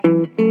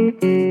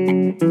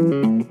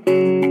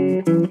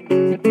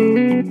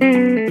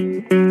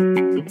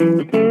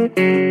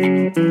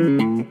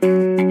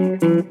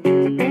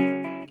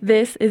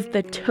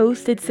with the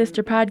Toasted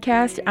Sister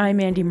podcast. I'm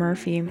Andy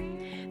Murphy.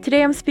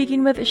 Today I'm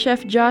speaking with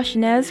Chef Josh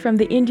Nez from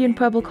the Indian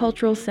Pueblo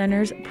Cultural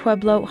Center's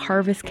Pueblo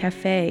Harvest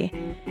Café.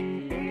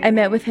 I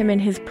met with him in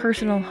his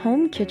personal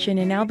home kitchen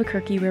in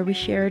Albuquerque, where we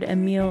shared a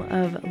meal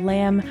of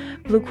lamb,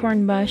 blue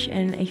corn mush,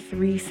 and a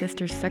Three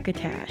Sisters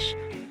succotash.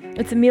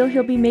 It's a meal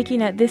he'll be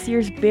making at this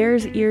year's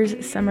Bears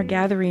Ears Summer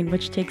Gathering,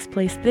 which takes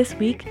place this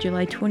week,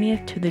 July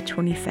 20th to the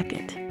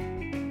 22nd.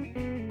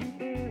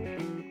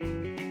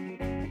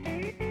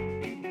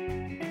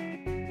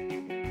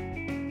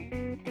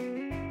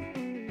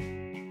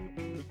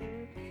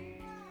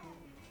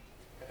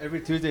 Every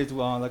Tuesdays,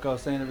 like I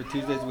was saying, every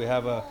Tuesdays we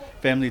have a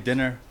family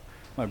dinner.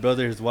 My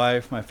brother, his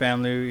wife, my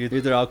family.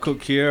 Either I'll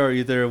cook here or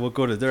either we'll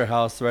go to their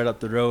house right up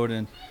the road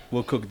and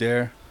we'll cook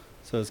there.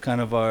 So it's kind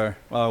of our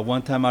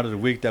one time out of the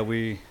week that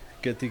we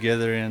get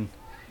together and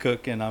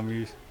cook. And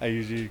I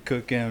usually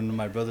cook, and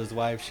my brother's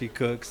wife, she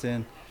cooks,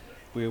 and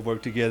we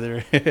work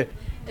together.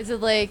 Is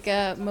it like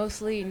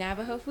mostly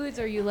Navajo foods,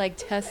 or you like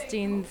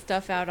testing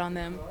stuff out on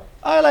them?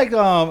 I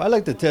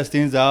like to test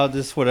things out,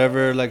 just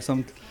whatever. Like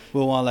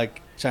we'll want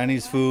like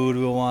Chinese food,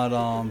 we'll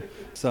want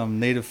some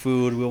native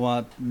food, we'll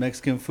want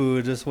Mexican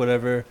food, just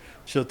whatever.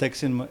 She'll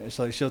text me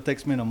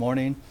in the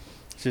morning.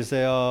 She'll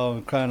say, "Oh,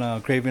 I'm kind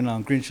of craving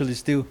on green chili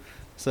stew."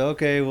 So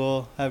okay,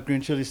 we'll have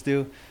green chili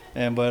stew,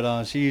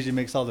 but she usually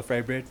makes all the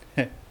fried bread.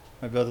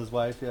 My brother's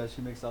wife, yeah,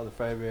 she makes all the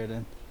fried bread,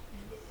 and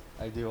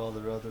I do all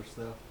the other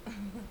stuff.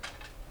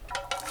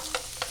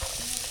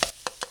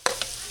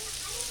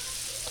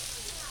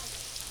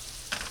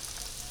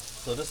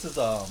 So this is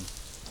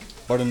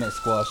butternut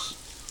squash.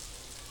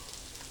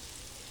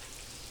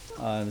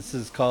 This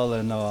is called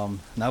in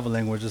Navajo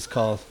language, it's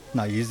called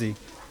naizi.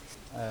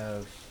 I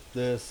have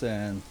this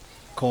and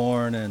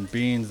corn and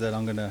beans that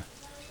I'm gonna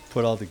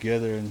put all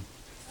together, and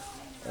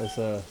as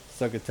a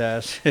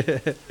succotash.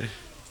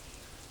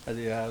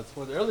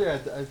 Earlier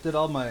I did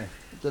all my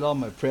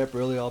prep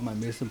earlier, all my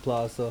mise en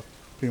place, so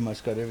pretty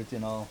much got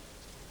everything all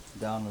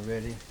down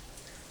already.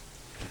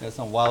 Got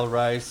some wild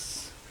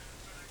rice,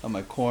 got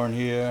my corn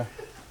here.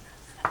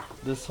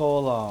 This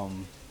whole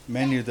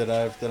menu that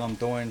I'm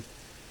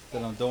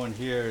doing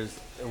here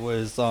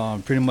was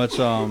pretty much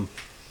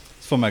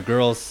it's for my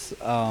girls,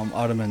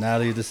 Autumn and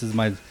Natalie. This is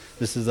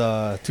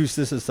Two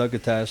Sisters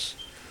succotash,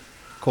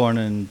 corn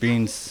and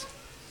beans,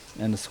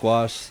 and the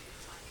squash.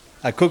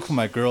 I cook for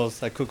my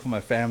girls. I cook for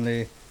my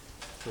family.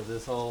 So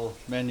this whole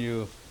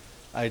menu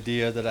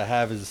idea that I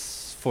have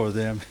is for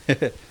them.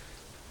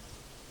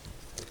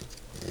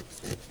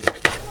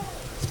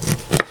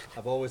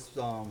 I've always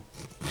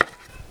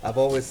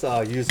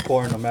used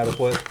corn no matter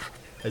what.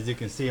 As you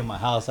can see in my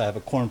house, I have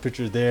a corn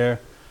picture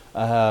there.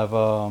 I have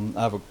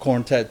a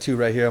corn tattoo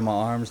right here on my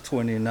arms,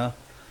 20 enough.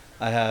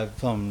 I have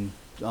some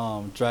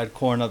dried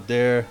corn up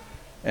there,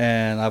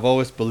 and I've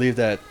always believed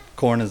that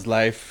corn is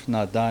life,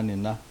 not dying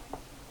enough.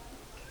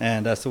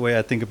 And that's the way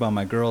I think about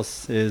my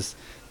girls, is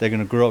they're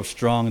gonna grow up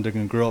strong, they're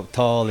gonna grow up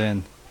tall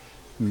and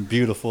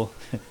beautiful.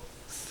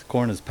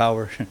 Corn is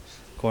power.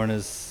 Corn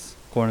is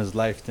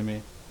life to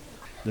me.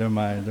 They're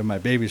my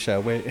baby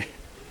shall wait.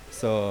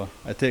 So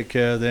I take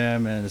care of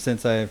them, and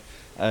since I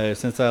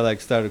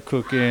started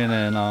cooking,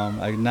 and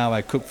now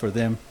I cook for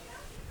them.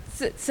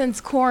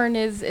 Since corn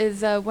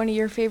is one of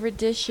your favorite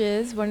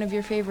dishes, one of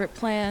your favorite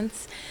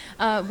plants,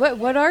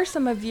 what are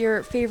some of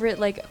your favorite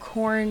like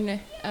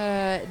corn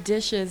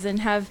dishes, and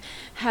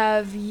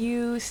have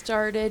you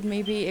started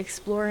maybe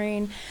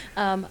exploring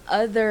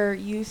other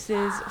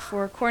uses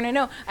for corn? I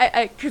know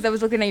because I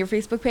was looking at your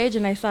Facebook page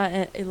and I saw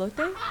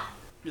elote.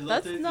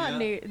 That's not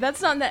new.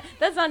 That's not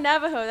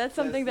Navajo. That's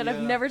something that I've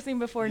never seen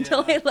before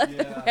until I left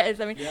the place.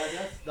 I mean,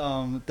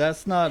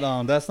 that's not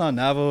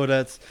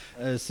Navajo.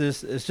 It's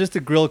just a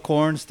grilled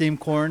corn, steamed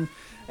corn.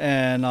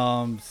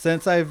 And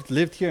since I've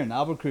lived here in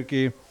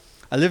Albuquerque,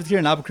 I lived here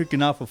in Albuquerque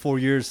now for 4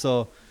 years.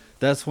 So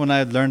that's when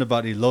I learned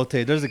about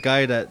elote. There's a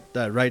guy that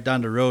right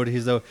down the road. He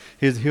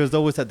was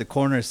always at the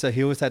corner. So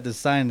he always had this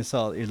sign that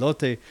said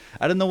elote.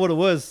 I didn't know what it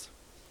was.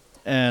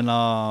 And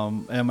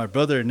my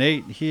brother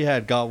Nate, he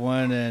had got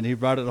one, and he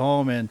brought it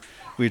home, and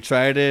we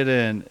tried it,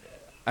 and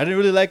I didn't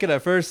really like it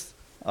at first.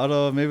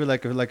 Although maybe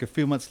like a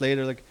few months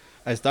later, like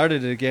I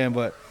started it again,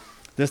 but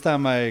this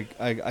time I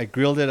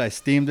grilled it, I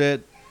steamed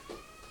it,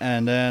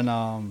 and then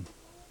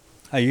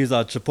I used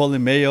chipotle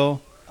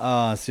mayo,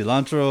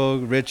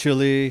 cilantro, red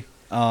chili.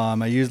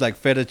 I used like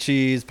feta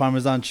cheese,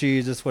 Parmesan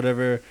cheese, just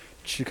whatever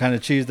kind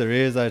of cheese there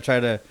is. I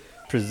try to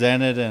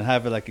present it and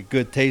have it like a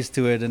good taste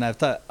to it, and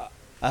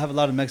I have a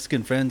lot of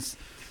Mexican friends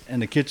in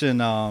the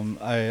kitchen.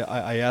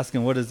 I ask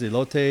them what is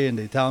elote, and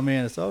they tell me,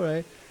 and it's all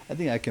right. I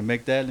think I can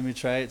make that. Let me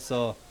try it.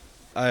 So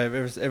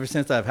ever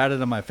since I've had it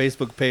on my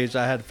Facebook page,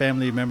 I had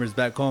family members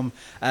back home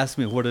ask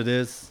me what it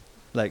is.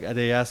 Like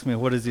they ask me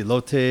what is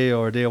elote,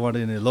 or they want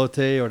an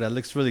elote, or that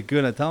looks really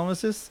good. I tell them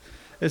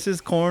it's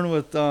just corn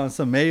with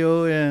some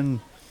mayo and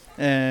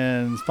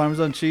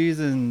Parmesan cheese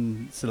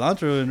and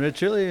cilantro and red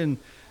chili, and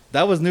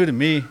that was new to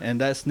me,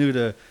 and that's new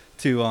to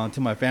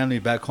my family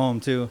back home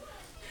too.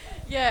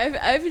 Yeah,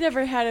 I've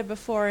never had it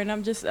before, and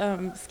I'm just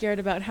scared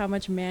about how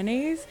much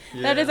mayonnaise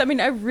that is. Yeah. I mean,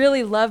 I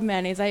really love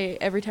mayonnaise. I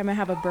every time I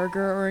have a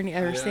burger or any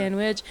other Yeah.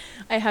 sandwich,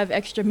 I have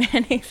extra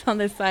mayonnaise on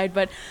the side.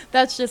 But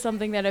that's just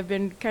something that I've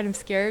been kind of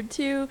scared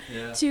Yeah.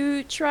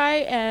 to try.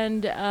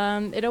 And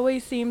it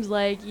always seems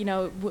like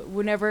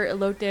whenever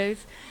elotes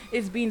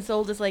is being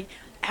sold, it's like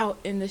out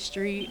in the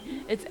street,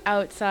 it's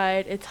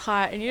outside, it's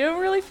hot, and you don't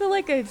really feel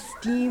like a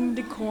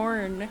steamed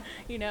corn,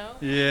 you know?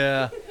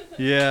 Yeah,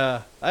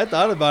 yeah. I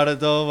thought about it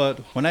though, but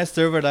when I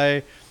serve it,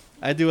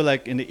 I do it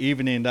like in the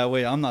evening. That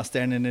way, I'm not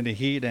standing in the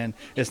heat, and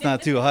it's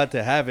not too hot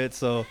to have it.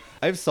 So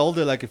I've sold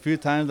it like a few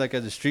times, like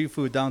as a street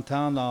food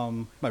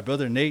downtown. My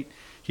brother Nate,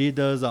 he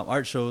does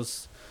art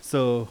shows.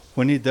 So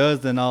when he does,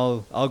 then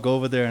I'll go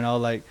over there and I'll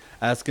like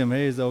ask him,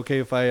 hey, is it okay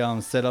if I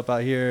set up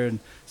out here and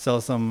sell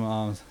some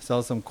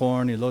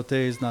corn,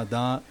 elotes,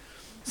 nadan?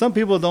 Some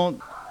people don't,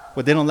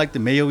 but they don't like the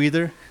mayo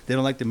either. They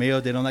don't like the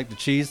mayo. They don't like the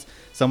cheese.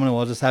 Someone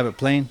will just have it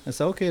plain. I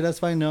say, okay, that's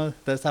fine. No,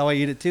 that's how I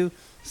eat it too.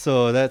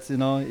 So that's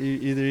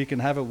either you can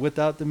have it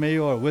without the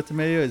mayo or with the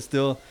mayo. It's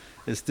still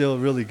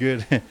really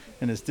good,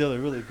 and it's still a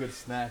really good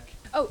snack.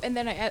 Oh, and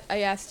then I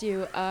asked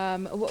you,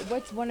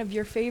 what's one of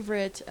your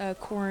favorite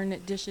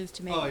corn dishes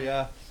to make? Oh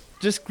yeah,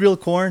 just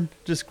grilled corn.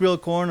 Just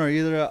grilled corn, or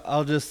either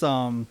I'll just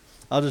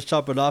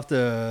chop it off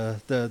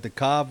the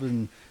cob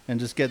and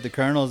just get the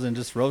kernels and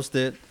just roast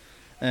it,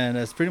 and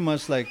it's pretty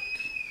much like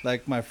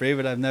my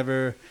favorite. I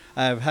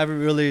haven't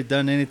really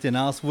done anything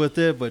else with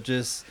it, but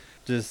just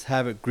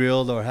have it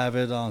grilled or have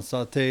it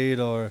sautéed,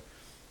 or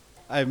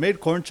I made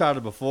corn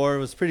chowder before. It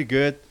was pretty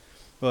good,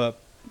 but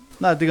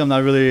I think I'm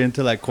not really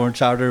into like corn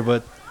chowder,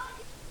 but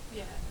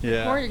Yeah.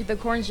 yeah. The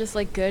corn's just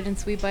like good and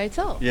sweet by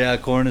itself. Yeah,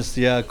 corn is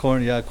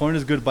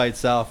good by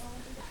itself.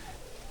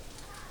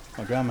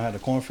 My grandma had a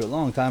cornfield a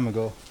long time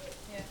ago,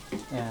 Yeah.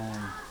 and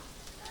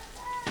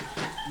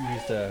we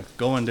used to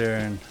go in there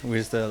and we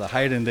used to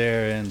hide in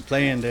there and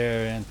play in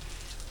there,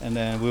 and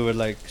then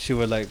she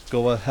would like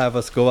have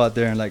us go out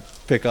there and like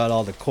pick out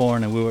all the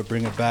corn, and we would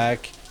bring it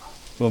back.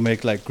 We'll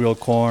make like grilled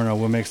corn, or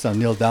we'll make some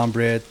kneel down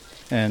bread,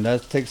 and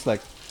that takes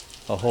like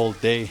a whole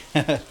day.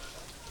 Yeah. Okay.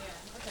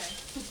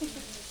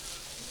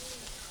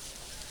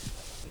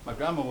 My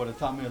grandma would have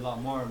taught me a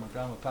lot more. My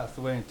grandma passed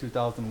away in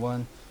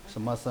 2001.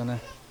 Shamasane.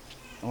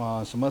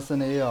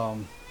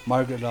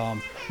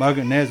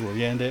 Margaret Nez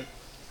will end it.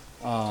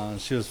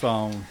 She was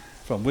from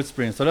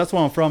Whispering. So that's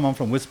where I'm from. I'm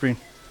from Whispering.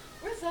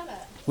 Where's that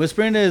at?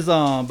 Whispering is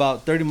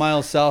about 30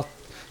 miles south,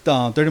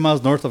 30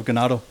 miles north of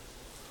Ganado.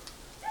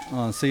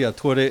 See, I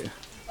toured it.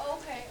 Oh,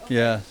 okay.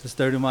 Yeah, it's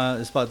 30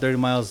 miles. It's about 30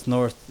 miles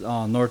north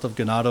of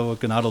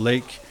Ganado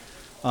Lake.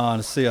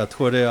 See, I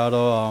toured it out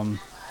of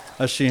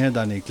Ashihen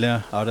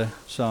Danikle out of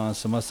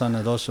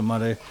Shamasana do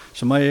Shamare.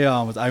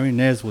 Shamaye was Irene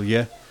Nez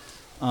will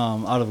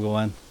out of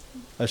Goan.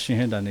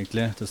 Ashihen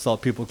Danikle, the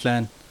Salt People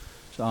Clan.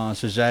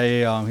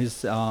 Shajaye,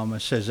 he's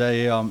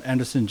Shajaye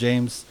Anderson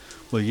James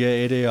will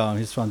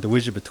he's from the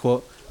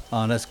Widget.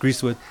 That's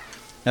Greasewood.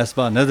 That's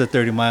about another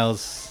 30 miles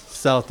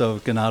south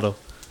of Ganado.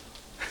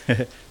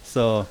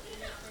 so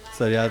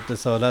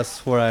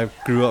that's where I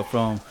grew up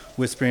from,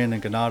 Whispering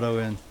and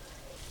Ganado, and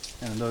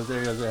those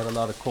areas we had a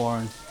lot of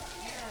corn.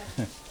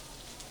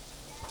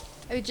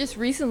 Just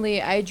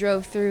recently, I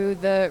drove through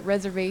the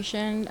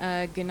reservation,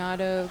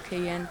 Ganado,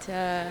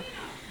 Cayenta,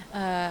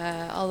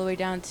 all the way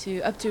down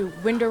up to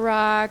Window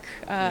Rock,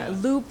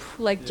 Loop,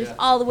 just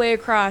all the way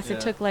across. Yeah.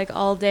 It took like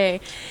all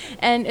day,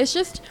 and it's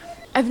just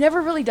I've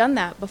never really done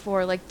that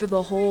before, like through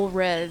the whole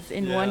res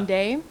in one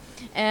day.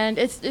 And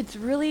it's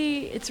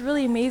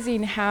really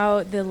amazing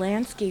how the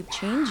landscape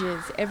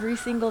changes every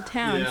single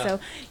town. Yeah. So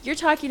you're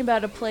talking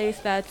about a place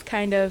that's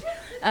kind of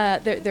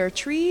there are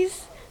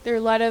trees. There are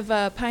a lot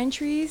of pine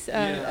trees,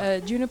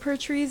 juniper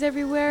trees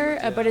everywhere,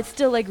 but it's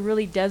still like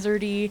really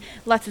deserty,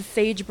 lots of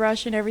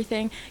sagebrush and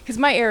everything. Because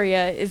my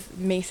area is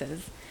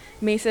mesas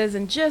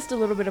and just a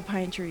little bit of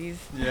pine trees.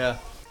 Yeah,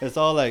 it's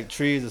all like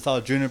trees. It's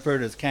all juniper.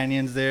 There's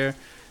canyons there.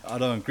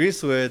 Although in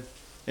Greasewood,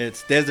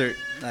 it's desert,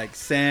 like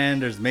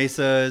sand. There's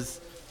mesas,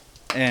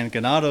 and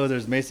Ganado,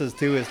 there's mesas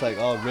too. It's like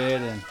all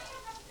red and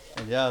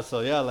yeah.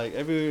 So yeah, like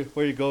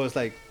everywhere you go, it's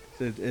like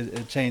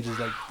it changes.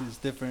 Like it's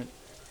different.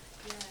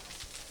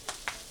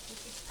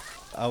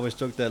 I always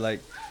joke that like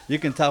you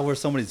can tell where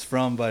somebody's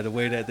from by the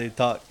way that they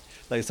talk.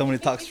 Like somebody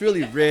talks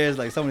really res,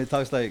 like somebody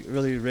talks like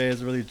really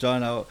res, really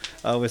John. I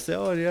always say,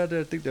 oh yeah,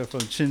 I think they're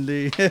from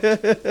Chinle.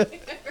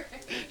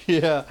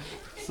 Yeah.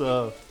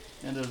 So,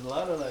 and there's a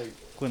lot of like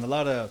when a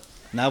lot of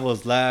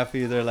Navajos laugh,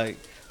 either like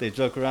they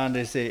joke around,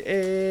 they say,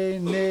 hey,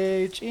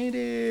 ne,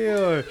 Chindi,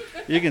 or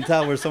you can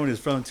tell where somebody's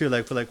from too.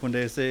 Like when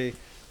they say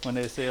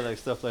like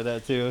stuff like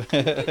that too.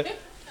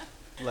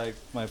 Like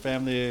my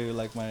family,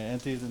 like my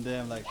aunties and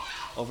them, like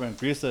over in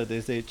Grisa,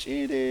 they say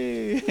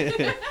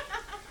Chidi.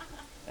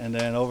 And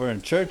then over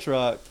in Church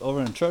Rock,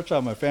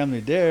 my family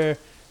there,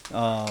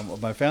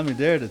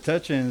 the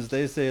Touchins,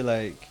 they say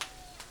like,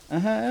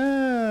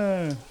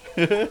 I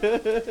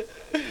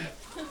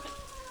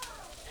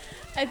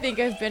think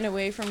I've been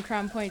away from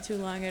Crown Point too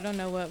long. I don't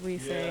know what we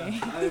say.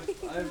 Yeah,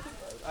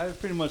 I've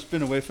pretty much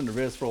been away from the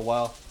Riz for a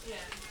while. Yeah.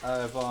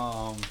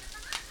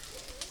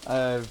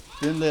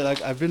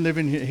 I've been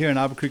living here in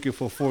Albuquerque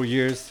for 4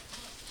 years.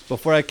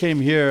 Before I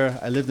came here,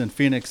 I lived in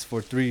Phoenix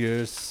for 3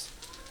 years.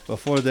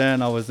 Before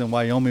then, I was in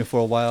Wyoming for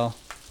a while.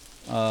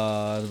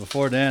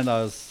 Before then,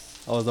 I was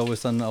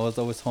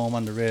always home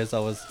on the Riz.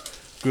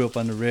 Grew up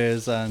on the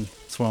Riz, and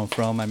that's where I'm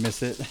from. I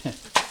miss it.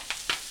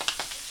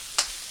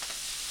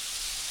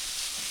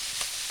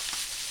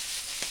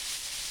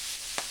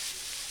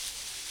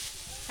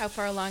 How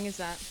far along is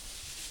that?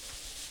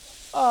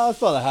 It's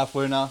about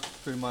halfway now,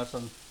 pretty much.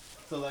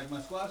 So like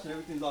my squash and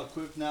everything's all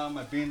cooked now.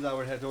 My beans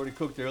had already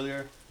cooked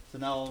earlier. So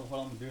now what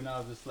I'm gonna do now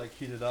is just like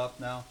heat it up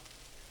now.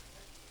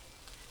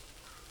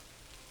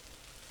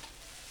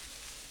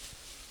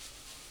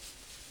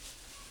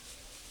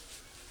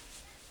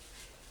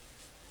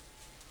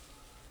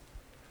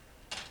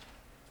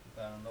 Put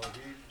that on low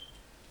heat.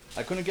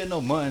 I couldn't get no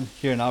mutton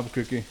here in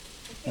Albuquerque,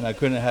 and I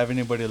couldn't have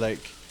anybody like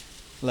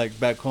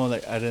back home.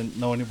 Like I didn't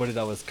know anybody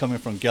that was coming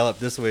from Gallup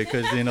this way,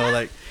 because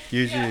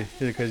usually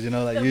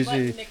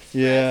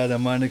the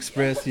Mutton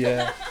Express,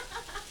 yeah.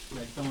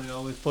 Like somebody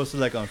always posted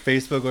like on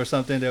Facebook or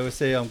something. They always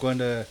say I'm going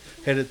to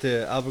headed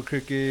to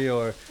Albuquerque,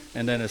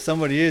 and then if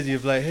somebody is, you're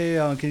like, hey,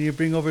 can you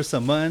bring over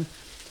some mutton?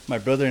 My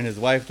brother and his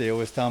wife, they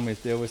always tell me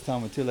too.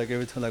 Like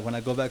every time, like when I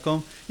go back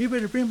home, you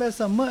better bring back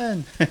some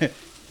mutton.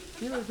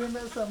 You better bring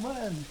back some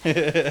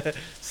mutton.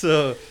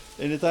 So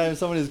anytime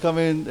somebody's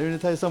coming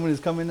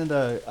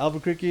into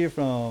Albuquerque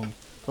from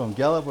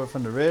Gallup or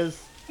from the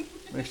Riz,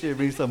 make sure you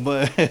bring some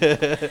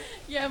mutton.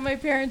 Yeah, my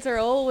parents are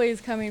always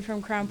coming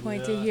from Crown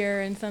Point to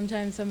here, and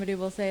sometimes somebody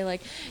will say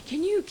like,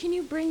 "Can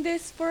you bring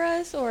this for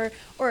us?" or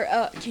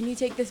 "Can you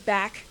take this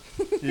back?"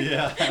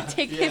 Yeah.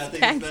 Take this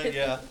back.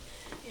 Yeah.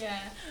 Yeah.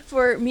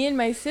 For me and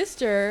my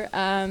sister,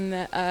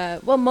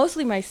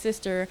 mostly my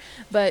sister,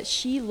 but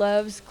she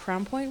loves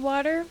Crown Point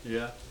water.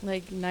 Yeah.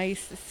 Like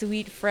nice,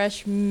 sweet,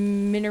 fresh,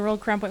 mineral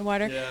Crown Point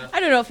water. Yeah. I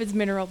don't know if it's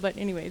mineral, but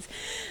anyways.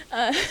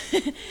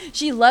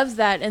 She loves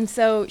that. And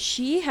so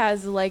she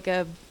has like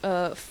a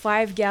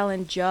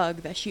 5-gallon jug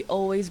that she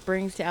always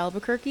brings to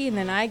Albuquerque. And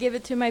then I give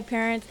it to my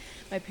parents.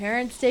 My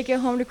parents take it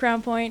home to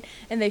Crown Point,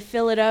 and they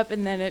fill it up,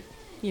 and then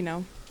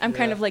I'm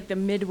kind of like the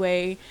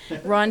midway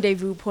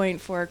rendezvous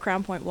point for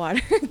Crown Point water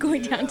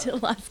going down to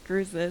Las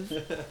Cruces.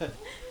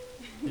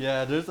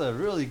 Yeah, there's a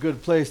really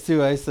good place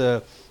too. I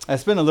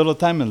spent a little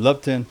time in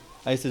Lupton.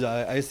 I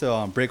used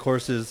to break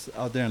horses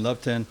out there in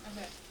Lupton.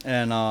 Okay.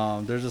 And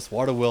there's this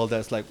water wheel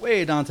that's like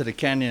way down to the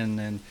canyon,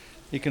 and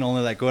you can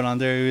only like go down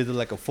there either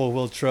like a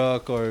 4-wheel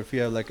truck, or if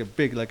you have like a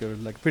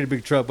pretty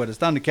big truck, but it's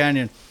down the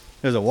canyon.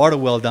 There's a water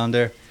well down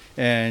there,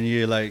 and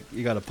you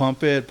gotta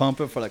pump it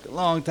for like a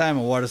long time,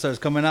 and water starts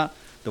coming out.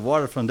 The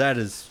water from that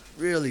is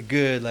really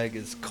good. Like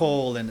it's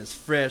cold and it's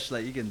fresh.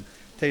 Like you can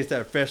taste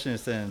that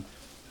freshness, and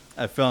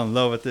I fell in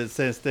love with it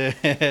since then.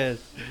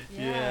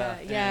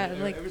 Yeah.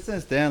 Like ever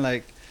since then,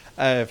 like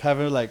I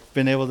haven't like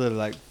been able to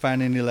like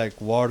find any like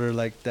water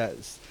like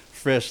that's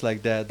fresh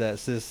like that.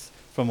 That's just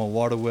from a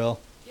water well.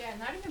 Yeah,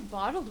 not even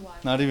bottled water.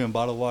 Not even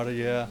bottled water.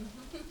 Yeah.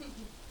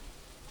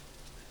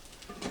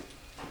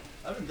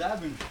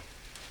 I've been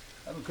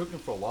cooking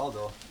for a while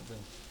though.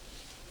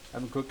 I've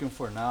been cooking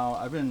for now.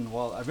 I've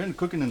been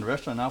cooking in the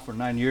restaurant now for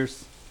 9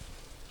 years.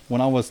 When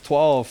I was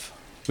 12,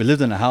 we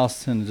lived in a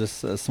house, in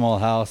just a small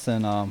house,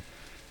 and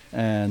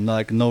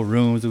like no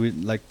rooms. There was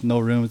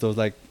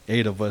like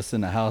 8 of us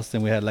in the house,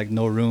 and we had like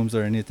no rooms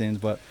or anything.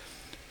 But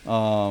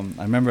I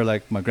remember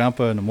like my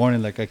grandpa in the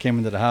morning, like I came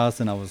into the house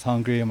and I was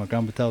hungry, and my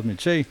grandpa tells me,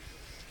 Che,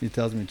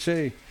 nobody's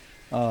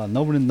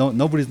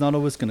not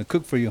always gonna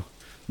cook for you.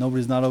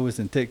 Nobody's not always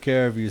gonna take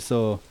care of you.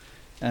 So,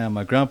 and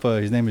my grandpa,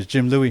 his name is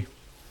Jim Louie.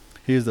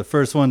 He was the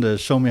first one to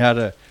show me how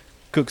to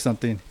cook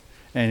something,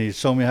 and he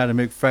showed me how to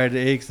make fried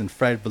eggs and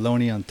fried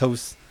bologna on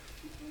toast.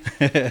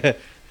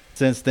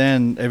 Since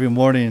then, every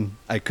morning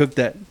I cooked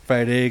that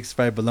fried eggs,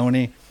 fried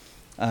bologna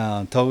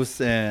on toast,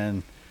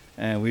 and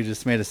we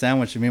just made a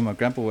sandwich. Me and my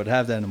grandpa would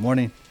have that in the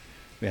morning.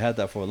 We had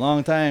that for a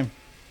long time,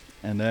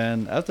 and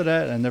then after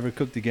that, I never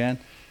cooked again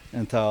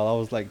until I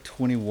was like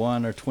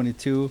 21 or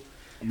 22.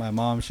 My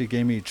mom, she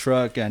gave me a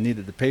truck, and I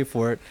needed to pay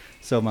for it.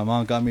 So my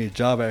mom got me a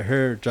job at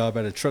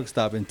a truck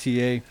stop in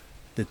TA,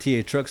 the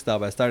TA truck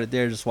stop. I started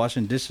there just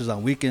washing dishes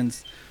on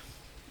weekends.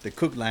 The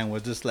cook line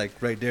was just like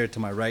right there to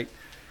my right.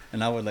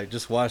 And I would like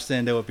just wash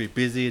them. They would be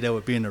busy. They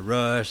would be in a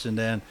rush. And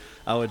then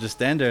I would just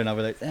stand there and I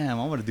would like, damn,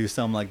 I want to do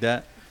something like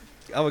that.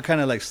 I would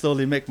kind of like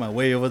slowly make my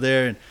way over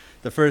there. And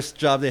the first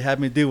job they had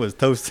me do was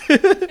toast.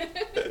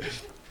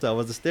 So I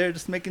was just there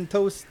just making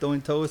toast,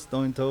 throwing toast.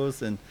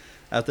 And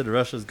after the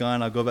rush was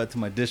gone, I'll go back to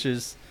my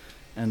dishes.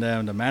 And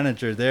then the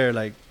manager there,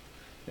 like,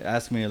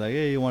 asked me, like,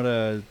 hey, you want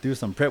to do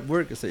some prep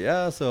work? I said,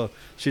 yeah. So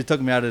she took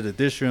me out of the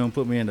dish room,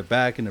 put me in the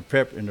back in the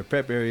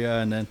prep area.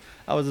 And then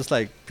I was just,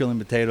 like, peeling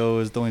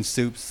potatoes, doing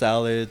soups,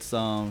 salads,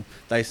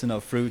 dicing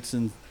up fruits.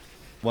 And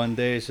one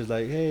day she's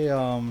like, hey,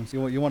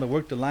 you want to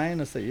work the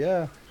line? I said,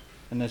 yeah.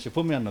 And then she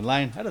put me on the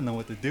line. I didn't know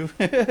what to do.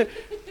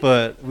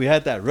 But we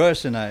had that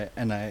rush, and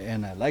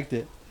I liked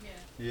it.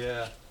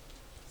 Yeah.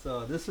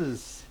 So this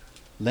is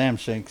lamb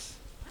shanks.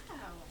 Wow.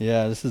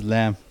 Yeah, this is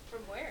lamb. From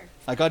where?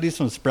 I got these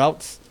from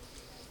Sprouts.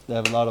 They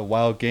have a lot of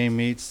wild game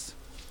meats.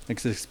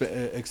 It's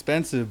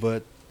expensive,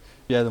 but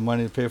you have the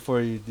money to pay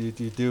for it. You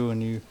do,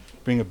 and you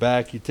bring it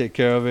back. You take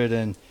care of it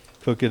and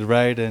cook it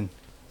right. And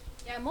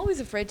Yeah, I'm always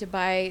afraid to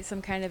buy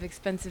some kind of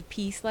expensive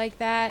piece like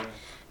that Yeah.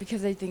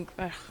 because I think,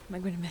 ugh,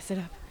 I'm going to mess it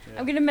up. Yeah.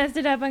 I'm going to mess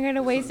it up. I'm going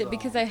to This waste is, it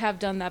because I have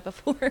done that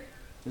before.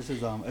 this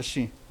is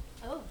ashin.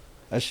 Oh.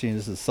 Ashin.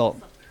 This is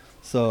salt.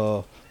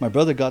 So my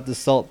brother got this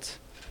salt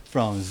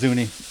from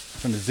Zuni,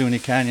 from the Zuni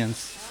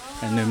canyons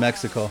in New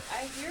Mexico.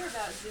 I hear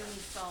about Zuni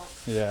salt.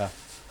 Yeah.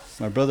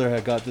 My brother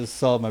had got this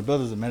salt. My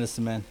brother's a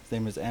medicine man. His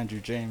name is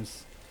Andrew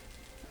James.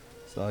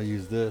 So I'll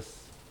use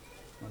this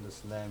on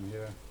this lamb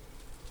here.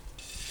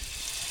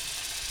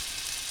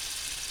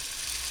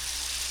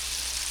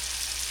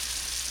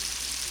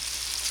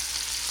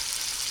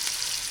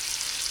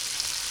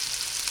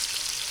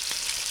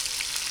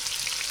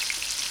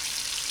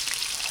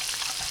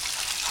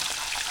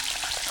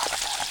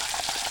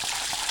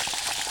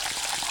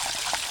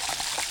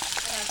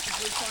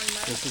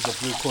 This is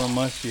a blue corn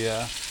mush,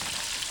 yeah.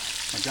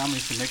 My grandma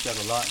used to make that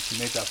a lot. She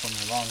made that for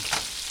me long.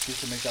 She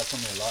used to make that for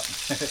me a lot.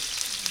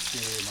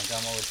 My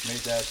grandma always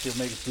made that. She'll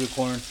make blue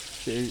corn.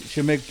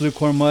 She'll make blue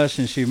corn mush,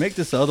 and she'd make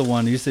this other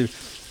one. It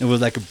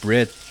was like a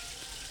bread.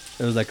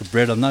 It was like a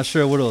bread. I'm not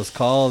sure what it was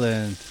called,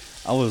 and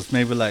I was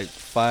maybe like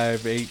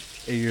 8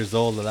 years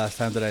old the last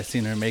time that I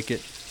seen her make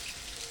it.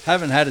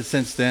 Haven't had it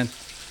since then.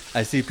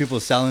 I see people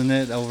selling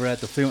it over at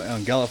the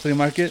on Gallup Flea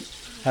Market.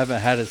 Haven't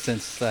had it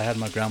since I had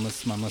my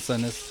grandma's, my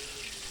son's.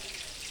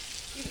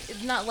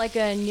 It's not like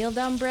a kneel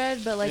down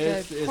bread, but like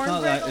a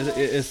cornbread.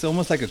 It's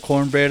almost like a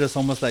cornbread. It's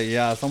almost like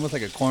it's almost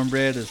like a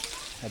cornbread.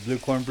 It's a blue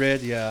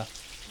cornbread, yeah.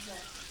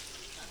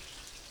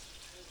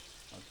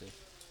 Okay.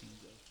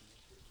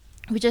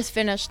 We just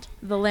finished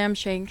the lamb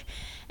shank,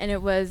 and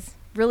it was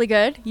really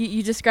good.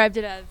 You described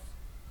it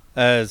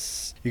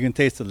As you can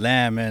taste the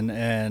lamb,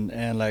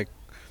 and like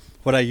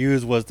what I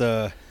used was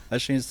the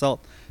Ashin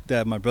salt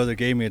that my brother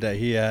gave me that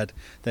he had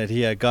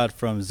got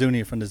from the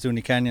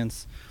Zuni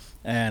canyons.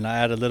 And I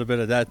add a little bit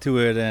of that to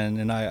it,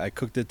 and I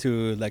cooked it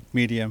to like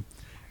medium,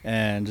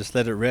 and just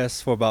let it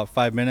rest for about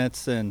 5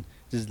 minutes, and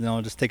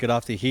just take it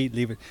off the heat,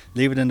 leave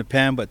it in the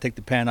pan, but take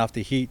the pan off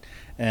the heat,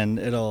 and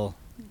it'll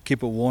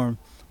keep it warm,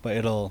 but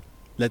it'll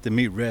let the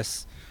meat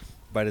rest.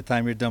 By the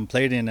time you're done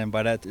plating, and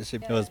by that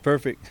it was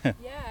perfect.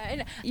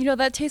 Yeah, and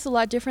that tastes a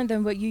lot different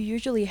than what you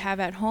usually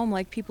have at home,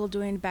 like people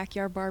doing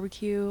backyard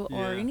barbecue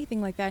or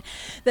anything like that.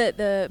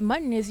 The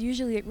mutton is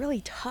usually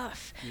really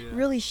tough,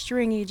 really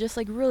stringy, just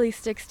like really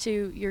sticks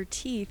to your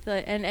teeth.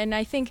 And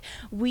I think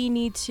we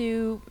need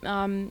to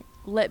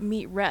let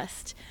meat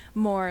rest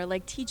more,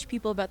 like teach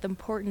people about the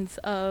importance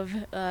of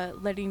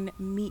letting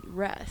meat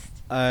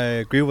rest. I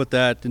agree with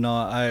that.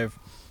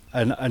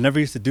 I never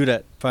used to do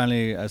that.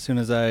 Finally, as soon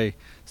as I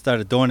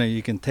started doing it,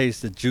 you can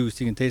taste the juice,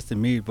 you can taste the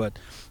meat. But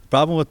the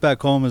problem with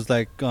back home is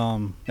like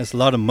it's a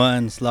lot of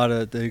mutton, it's a lot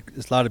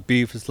of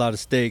beef, it's a lot of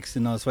steaks.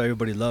 That's what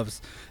everybody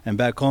loves. And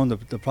back home,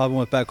 the problem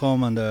with back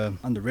home on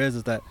the res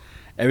is that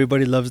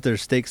everybody loves their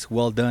steaks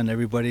well done.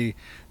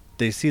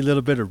 They see a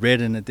little bit of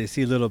red in it, they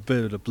see a little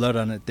bit of the blood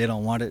on it. They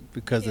don't want it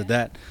because of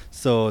that.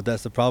 So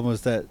that's the problem,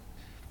 is that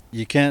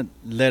you can't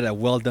let a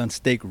well done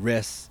steak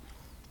rest.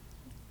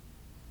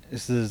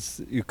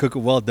 You cook it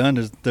well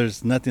done,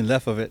 there's nothing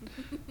left of it.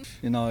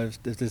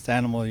 If this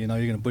animal, you're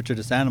gonna butcher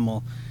this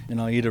animal,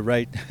 eat it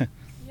right.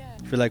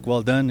 If you like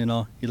well done,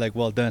 you like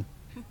well done.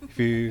 If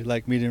you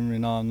like medium,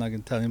 I'm not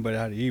gonna tell anybody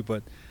how to eat,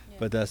 but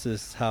that's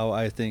just how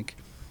I think.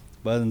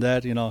 But other than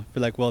that, if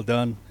you like well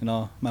done,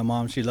 my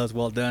mom, she loves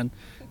well done.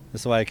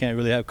 That's why I can't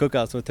really have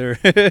cookouts with her.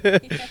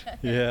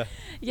 Yeah.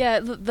 Yeah,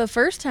 the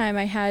first time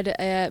I had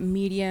a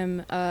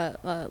medium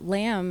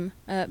lamb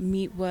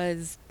meat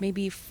was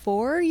maybe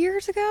 4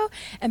 years ago.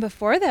 And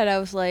before that, I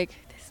was like,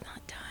 this is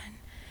not done.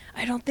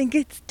 I don't think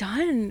it's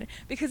done,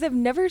 because I've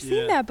never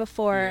seen that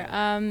before.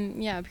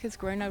 Because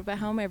growing up at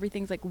home,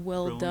 everything's like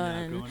well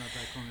done. Growing up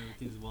back home,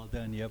 everything's well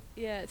done, yep.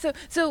 Yeah.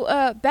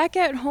 So back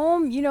at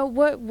home,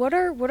 what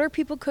are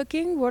people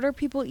cooking? What are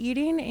people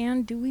eating?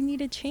 And do we need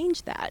to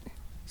change that?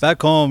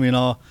 Back home,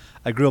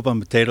 I grew up on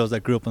potatoes. I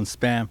grew up on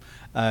Spam.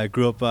 I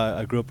grew up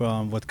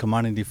with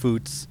commodity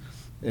foods.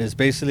 It's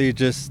basically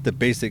just the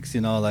basics,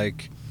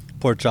 like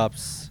pork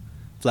chops,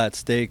 flat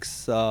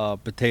steaks,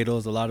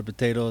 potatoes, a lot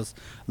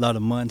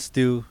of mutton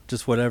stew,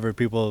 just whatever.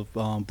 People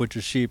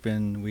butcher sheep,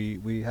 and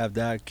we have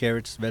that,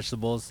 carrots,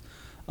 vegetables,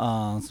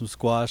 some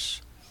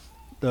squash.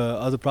 The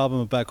other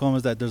problem back home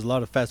is that there's a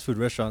lot of fast food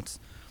restaurants.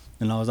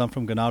 I'm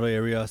from Ganado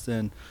areas,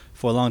 and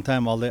for a long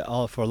time, all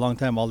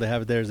they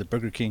have there is a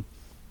Burger King.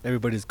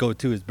 Everybody's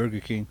go-to is Burger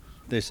King.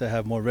 They should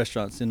have more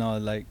restaurants,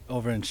 like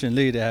over in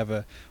Chinle, they have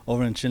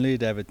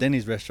a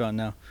Denny's restaurant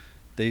now.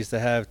 They used to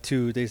have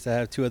two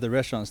other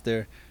restaurants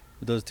there.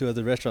 Those two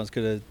other restaurants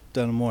could have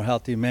done a more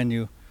healthy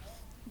menu.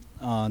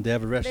 They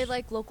have a restaurant. They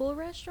like local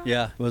restaurants?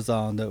 Yeah, it was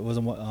on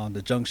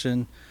the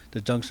Junction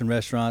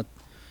restaurant,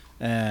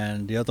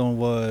 and the other one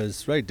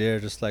was right there,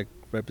 just like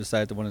right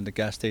beside one of the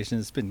gas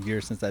stations. It's been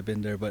years since I've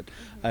been there, but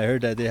I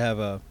heard that they have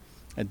a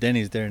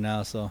Denny's there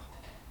now. So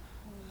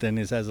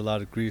Denny's has a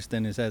lot of grease.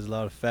 Denny's has a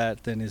lot of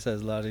fat. Denny's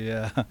has a lot of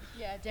Yeah,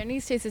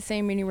 Denny's tastes the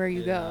same anywhere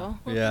you go.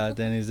 Yeah,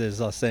 Denny's is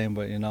the same,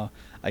 but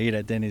I eat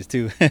at Denny's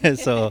too.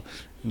 So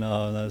no,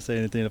 I'm not saying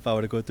anything. If I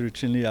were to go through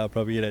Chinle, I'll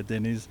probably eat at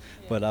Denny's,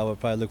 but I would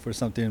probably look for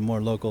something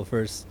more local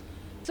first.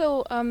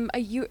 So,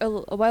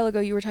 a while ago,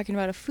 you were talking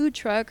about a food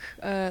truck,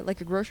 like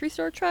a grocery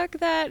store truck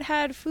that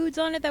had foods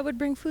on it that would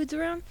bring foods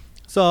around.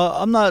 So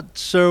I'm not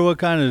sure what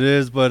kind it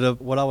is, but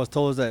what I was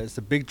told is that it's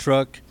a big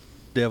truck.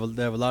 They have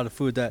a lot of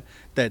food that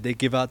they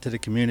give out to the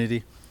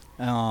community.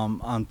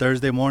 On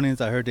Thursday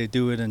mornings, I heard they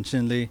do it in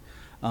Chinle.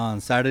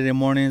 On Saturday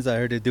mornings, I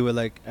heard they do it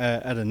like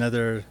at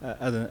another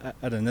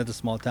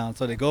small town.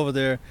 So they go over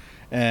there,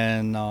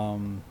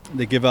 and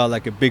they give out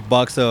like a big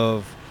box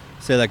of,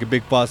 say like a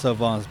big box of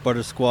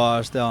butter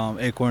squash,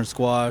 acorn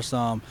squash.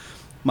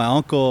 My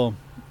uncle,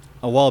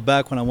 a while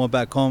back when I went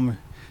back home,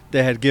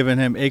 they had given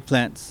him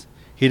eggplants.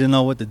 He didn't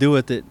know what to do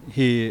with it.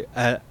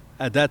 At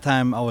that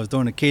time, I was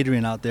doing the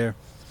catering out there.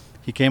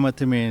 He came up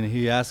to me and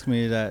he asked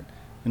me that,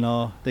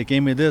 they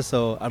gave me this,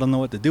 so I don't know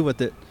what to do with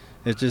it.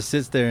 It just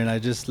sits there, and I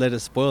just let it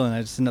spoil, and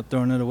I just end up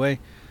throwing it away.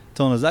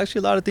 Told him there's actually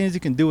a lot of things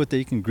you can do with it.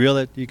 You can grill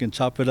it, you can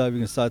chop it up, you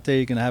can saute,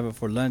 you can have it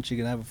for lunch, you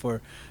can have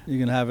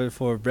it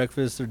for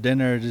breakfast or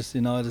dinner. Just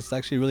it's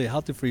actually really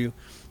healthy for you.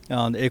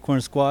 The acorn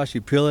squash,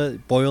 you peel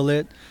it, boil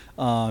it.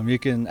 You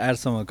can add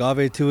some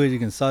agave to it. You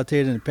can saute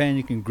it in a pan.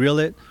 You can grill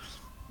it.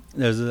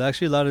 There's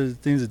actually a lot of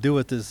things to do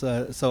with this.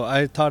 So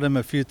I taught him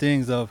a few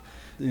things of,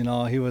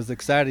 he was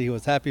excited, he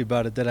was happy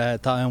about it that I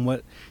had taught him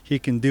what he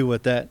can do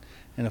with that.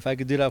 And if I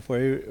could do that for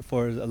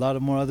a lot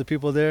of more other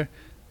people there,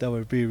 that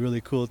would be a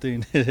really cool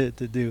thing to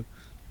do.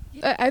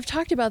 I've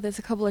talked about this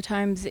a couple of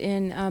times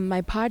in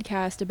my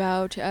podcast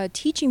about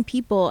teaching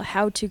people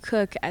how to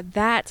cook at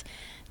that.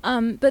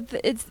 But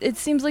it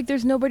seems like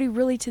there's nobody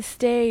really to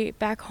stay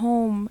back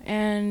home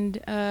and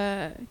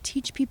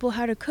teach people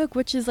how to cook,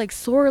 which is like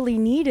sorely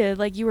needed.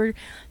 Like you were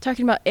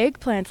talking about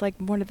eggplants,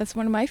 that's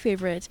one of my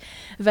favorite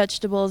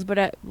vegetables.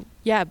 But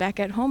back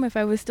at home, if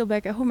I was still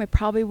back at home, I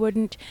probably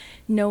wouldn't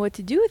know what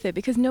to do with it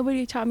because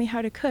nobody taught me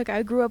how to cook.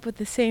 I grew up with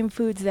the same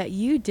foods that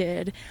you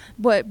did,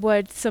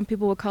 what some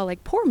people would call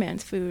like poor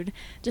man's food,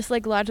 just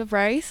like lots of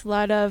rice, a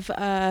lot of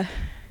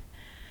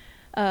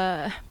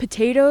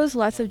potatoes,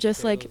 lots of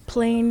just like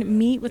plain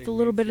meat with a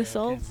little bit of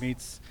salt.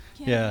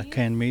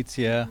 Canned meats.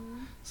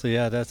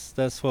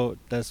 So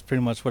that's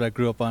pretty much what I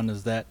grew up on,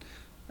 is that.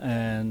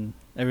 And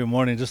every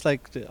morning, just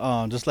like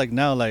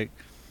now, like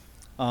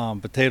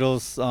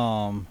potatoes,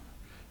 potato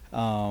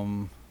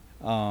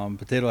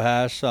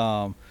hash,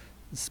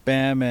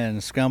 spam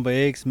and scrambled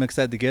eggs, mix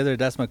that together.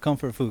 That's my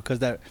comfort food because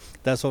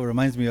that's what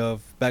reminds me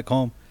of back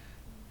home.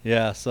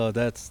 Yeah, so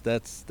that's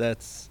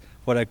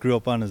what I grew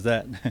up on, is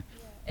that.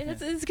 And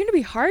it's going to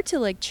be hard to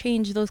like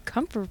change those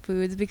comfort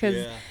foods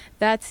because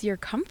that's your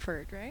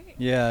comfort, right?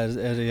 Yeah,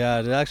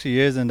 it actually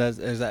is, and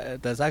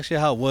that's actually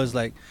how it was,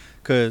 like,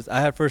 because I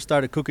had first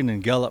started cooking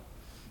in Gallup,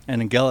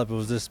 and in Gallup it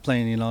was just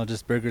plain,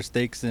 just burger,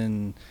 steaks,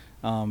 and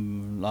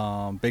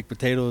baked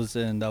potatoes,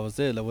 and that was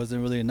it. There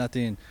wasn't really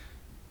nothing.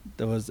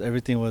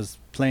 Everything was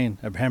plain.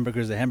 A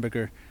hamburger's a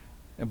hamburger.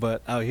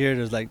 But out here,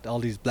 there's like all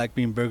these black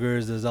bean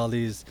burgers. There's all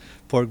these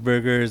pork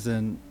burgers,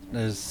 and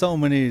there's so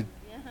many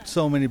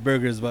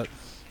burgers. But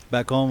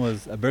back home,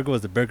 a burger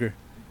was a burger.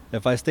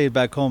 If I stayed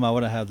back home, I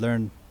wouldn't have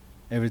learned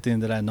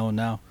everything that I know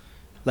now.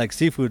 Like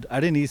seafood, I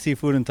didn't eat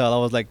seafood until I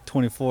was like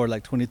 24,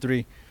 like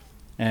 23.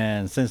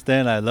 And since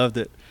then, I loved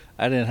it.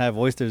 I didn't have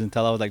oysters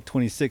until I was like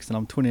 26, and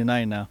I'm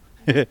 29 now.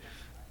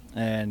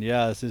 And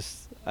it's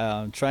just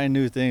trying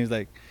new things,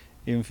 like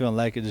even feeling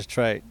like it, just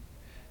try it.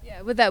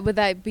 Yeah, would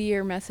that be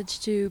your message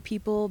to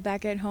people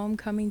back at home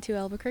coming to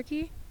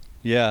Albuquerque?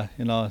 Yeah,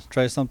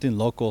 try something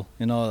local.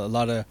 A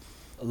lot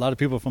of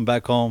people from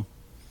back home,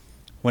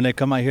 when they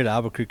come out here to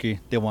Albuquerque,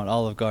 they want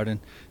Olive Garden,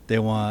 they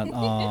want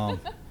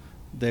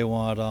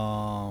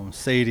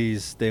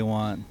Sadie's, they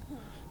want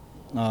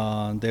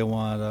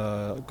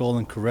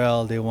Golden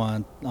Corral, they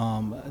want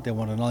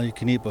an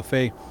all-you-can-eat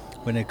buffet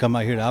when they come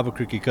out here to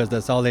Albuquerque, because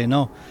that's all they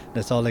know.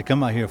 That's all they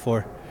come out here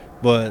for.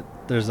 But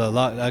there's a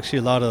lot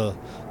of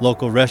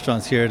local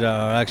restaurants here that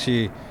are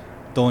actually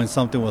doing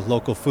something with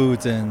local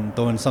foods and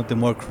doing something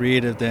more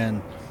creative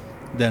than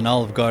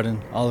Olive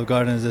Garden. Olive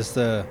Garden is just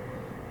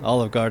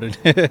Olive Garden.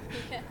 But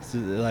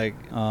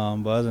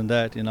other than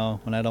that,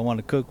 when I don't want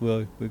to cook,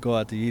 we go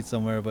out to eat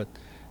somewhere. But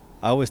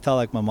I always tell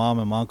like my mom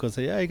and my uncle,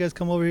 say, yeah, you guys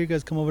come over here. You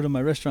guys come over to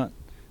my restaurant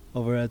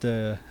over at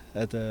the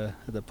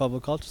Pueblo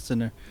Culture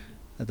Center,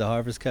 at the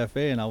Harvest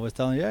Café, and I was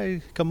telling them, yeah,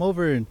 you come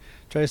over and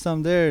try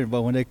something there.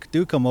 But when they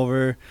do come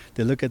over,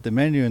 they look at the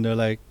menu and they're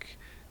like,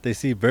 they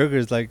see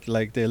burgers, like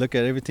they look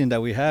at everything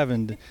that we have,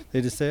 and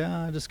they just say,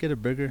 I'll just get a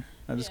burger.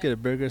 I'll just get a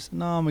burger. I said,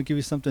 no, I'm gonna give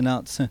you something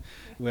else.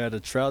 We had a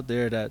trout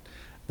there that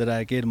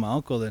I gave to my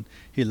uncle, and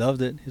he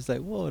loved it. He's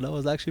like, whoa, that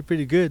was actually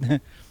pretty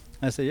good.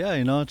 I said,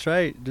 yeah, try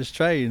it. Just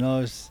try it.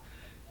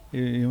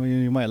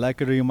 You might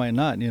like it or you might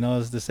not. You know,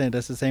 it's the same.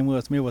 That's the same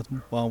with me with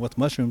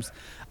mushrooms.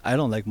 I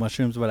don't like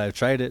mushrooms, but I've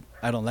tried it.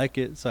 I don't like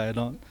it, so I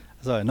don't.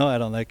 So I know I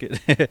don't like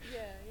it.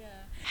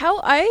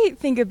 How I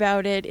think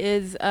about it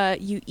is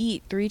you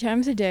eat 3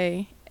 times a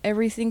day,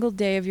 every single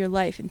day of your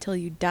life until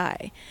you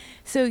die.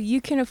 So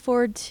you can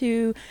afford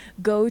to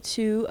go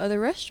to other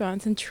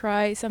restaurants and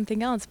try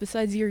something else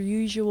besides your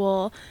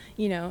usual,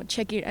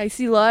 checking. I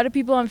see a lot of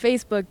people on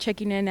Facebook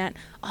checking in at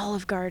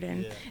Olive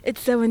Garden. Yeah. It's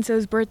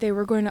so-and-so's birthday.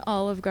 We're going to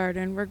Olive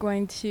Garden. We're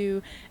going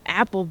to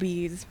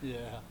Applebee's.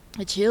 Yeah.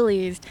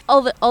 Chili's,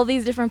 all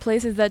these different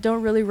places that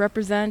don't really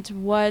represent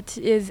what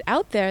is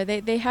out there.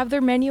 They have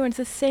their menu and it's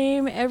the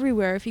same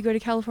everywhere. If you go to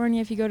California,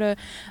 if you go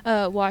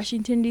to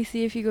Washington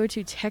D.C., if you go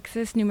to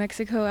Texas, New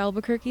Mexico,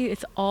 Albuquerque,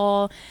 it's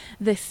all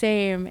the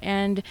same.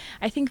 And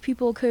I think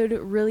people could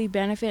really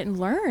benefit and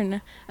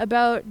learn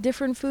about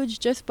different foods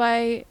just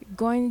by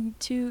going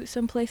to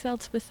someplace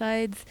else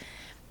besides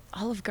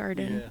Olive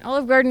Garden. Yeah.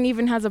 Olive Garden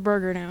even has a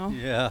burger now.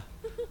 Yeah,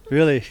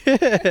 really.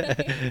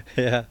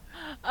 Yeah.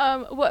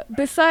 What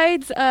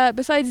besides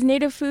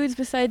native foods,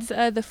 besides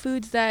the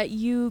foods that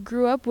you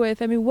grew up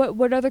with? I mean,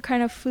 what other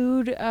kind of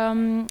food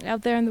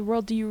out there in the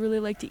world do you really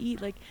like to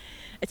eat? Like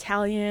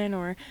Italian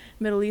or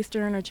Middle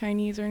Eastern or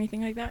Chinese or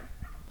anything like that?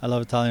 I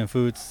love Italian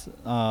foods.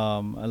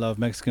 I love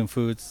Mexican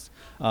foods.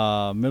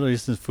 Middle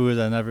Eastern foods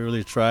I never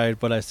really tried,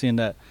 but I've seen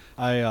that.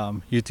 I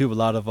YouTube a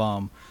lot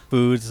of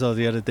foods. So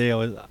the other day I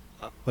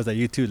was at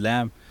YouTube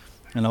lamb,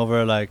 and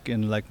over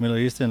in Middle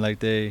Eastern,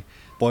 they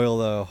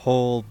boil a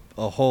whole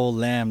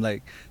lamb,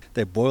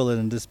 they boil it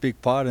in this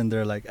big pot, and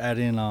they're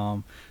adding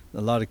a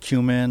lot of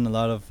cumin, a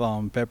lot of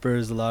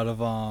peppers, a lot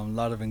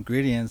of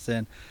ingredients.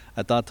 And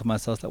I thought to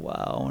myself,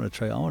 wow, I want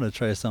to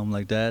try something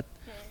like that.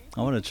 Okay.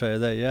 I want to try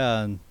that,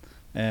 yeah.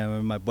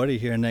 And my buddy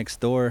here next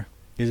door,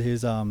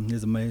 he's a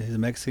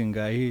Mexican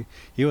guy.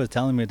 He was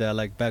telling me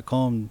that back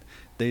home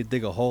they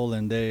dig a hole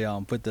and they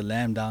put the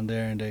lamb down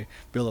there and they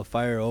build a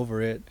fire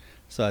over it.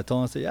 So I told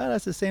him, I said, yeah,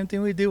 that's the same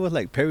thing we do with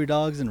prairie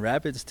dogs and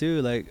rabbits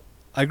too.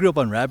 I grew up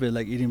on rabbit,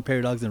 eating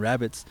prairie dogs and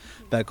rabbits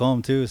back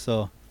home too.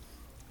 So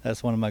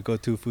that's one of my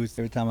go-to foods.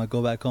 Every time I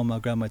go back home, I'll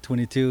grab my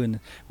 22 and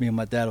me and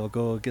my dad will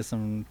go get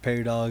some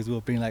prairie dogs.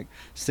 We'll bring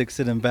 6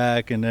 of them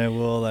back and then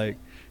we'll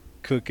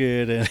cook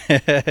it.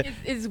 And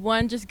is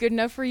one just good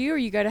enough for you, or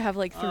you got to have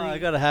 3? I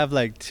got to have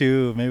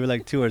 2, maybe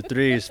 2 or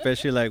 3,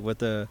 especially with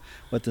the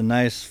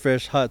nice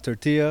fresh hot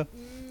tortilla.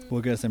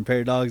 We'll get some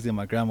prairie dogs, and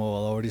my grandma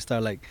will already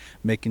start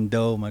making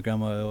dough. My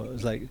grandma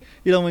was you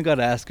don't even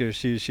gotta ask her.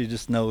 She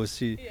just knows.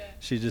 She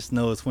just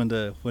knows when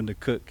to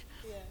cook.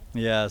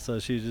 Yeah. So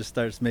she just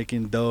starts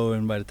making dough,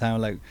 and by the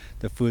time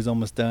the food's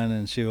almost done,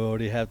 and she'll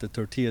already have the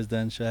tortillas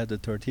done. She'll have the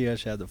tortilla.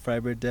 She'll have the fry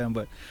bread done.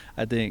 But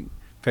I think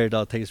prairie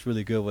dog tastes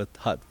really good with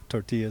hot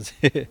tortillas.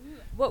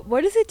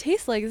 What does it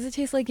taste like? Does it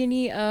taste like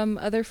any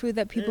other food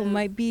that people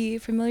might be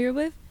familiar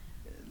with?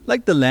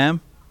 Like the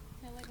lamb.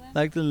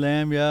 Like the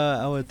lamb,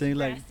 yeah, I would think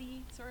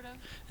grassy, sort of.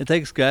 It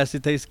tastes grassy,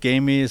 it tastes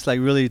gamey. It's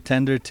really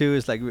tender too.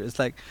 It's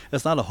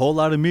it's not a whole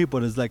lot of meat,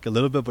 but it's a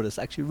little bit. But it's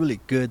actually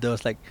really good though.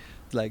 It's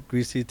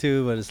greasy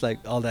too, but it's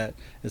all that.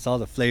 It's all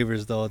the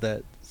flavors though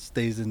that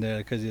stays in there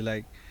because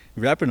you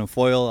wrap it in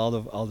foil.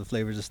 All the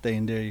flavors just stay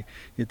in there.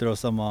 You throw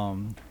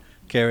some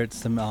carrots,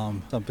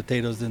 some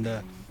potatoes in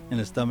the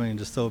stomach and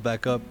just sew it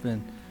back up,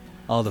 and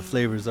all the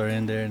flavors are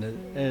in there.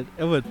 And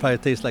it would probably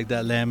taste like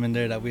that lamb in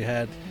there that we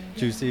had.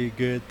 Juicy,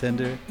 good,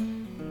 tender.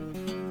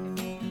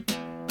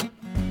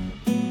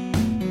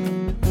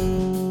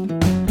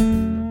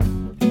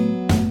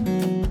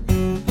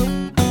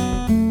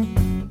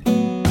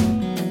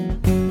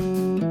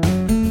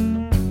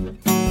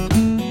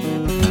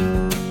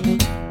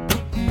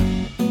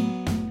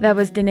 That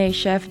was Diné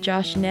chef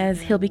Josh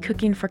Nez. He'll be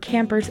cooking for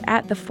campers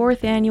at the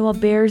 4th annual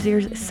Bears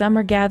Ears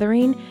Summer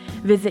Gathering.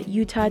 Visit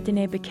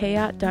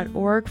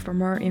UtahDineBikeyah.org for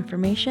more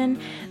information.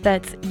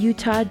 That's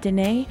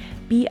UtahDiné,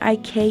 BIKEYAH.org.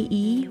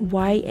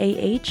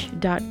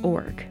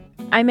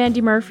 I'm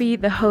Andy Murphy,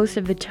 the host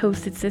of the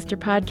Toasted Sister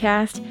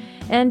podcast,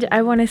 and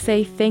I want to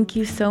say thank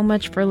you so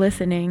much for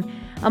listening.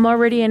 I'm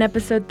already in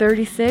episode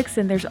 36,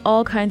 and there's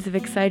all kinds of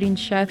exciting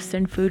chefs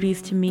and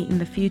foodies to meet in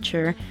the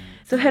future.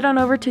 So head on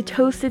over to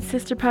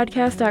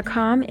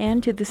ToastedSisterPodcast.com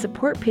and to the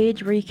support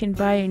page where you can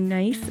buy a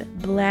nice,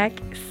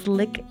 black,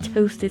 slick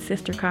Toasted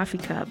Sister coffee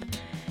cup.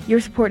 Your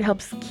support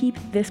helps keep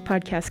this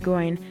podcast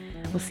going.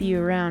 We'll see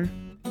you around.